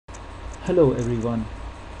Hello everyone,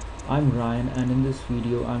 I'm Ryan, and in this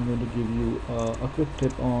video I'm going to give you a quick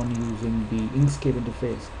tip on using the Inkscape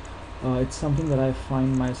interface. It's something that I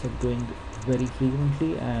find myself doing very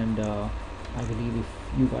frequently, and I believe if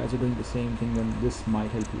you guys are doing the same thing, then this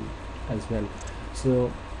might help you as well. So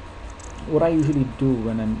what I usually do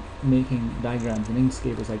when I'm making diagrams in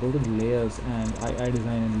Inkscape is I go to the layers and I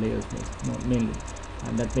design in layers mainly,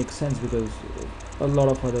 and that makes sense because a lot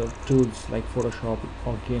of other tools like Photoshop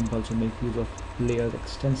or GIMP also make use of layers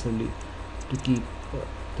extensively to keep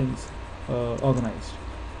things organized.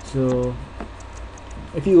 So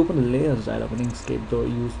if you open the layers dialog in Inkscape, though,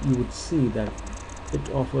 you would see that it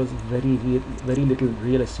offers very little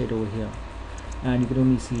real estate over here, and you can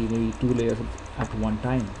only see maybe two layers at one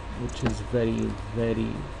time, which is very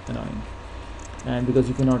annoying. And because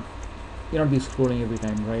you cannot be scrolling every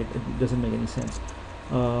time, right? It doesn't make any sense.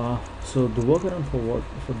 So the workaround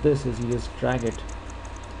for this is you just drag it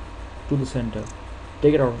to the center,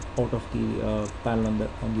 take it out of the panel on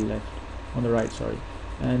the left, on the right, sorry,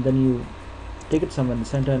 and then you take it somewhere in the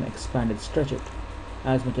center and expand it, stretch it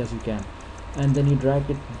as much as you can, and then you drag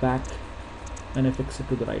it back and affix it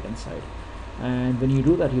to the right hand side. And when you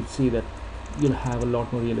do that, you'll see that you'll have a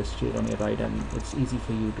lot more real estate on your right, and it's easy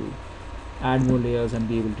for you to add more layers and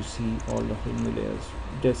be able to see all of the new layers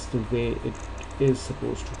just the way it is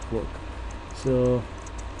supposed to work. So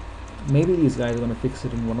maybe these guys are going to fix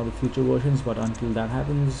it in one of the future versions, but until that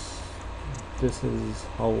happens, this is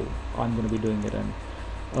how I'm going to be doing it. And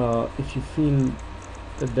if you feel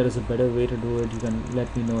that there is a better way to do it, you can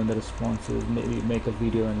let me know in the responses. Maybe make a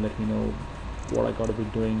video and let me know what I gotta be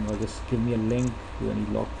doing, or just give me a link to any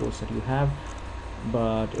blog post that you have.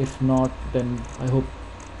 But if not, then I hope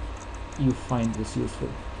you find this useful.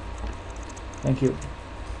 Thank you.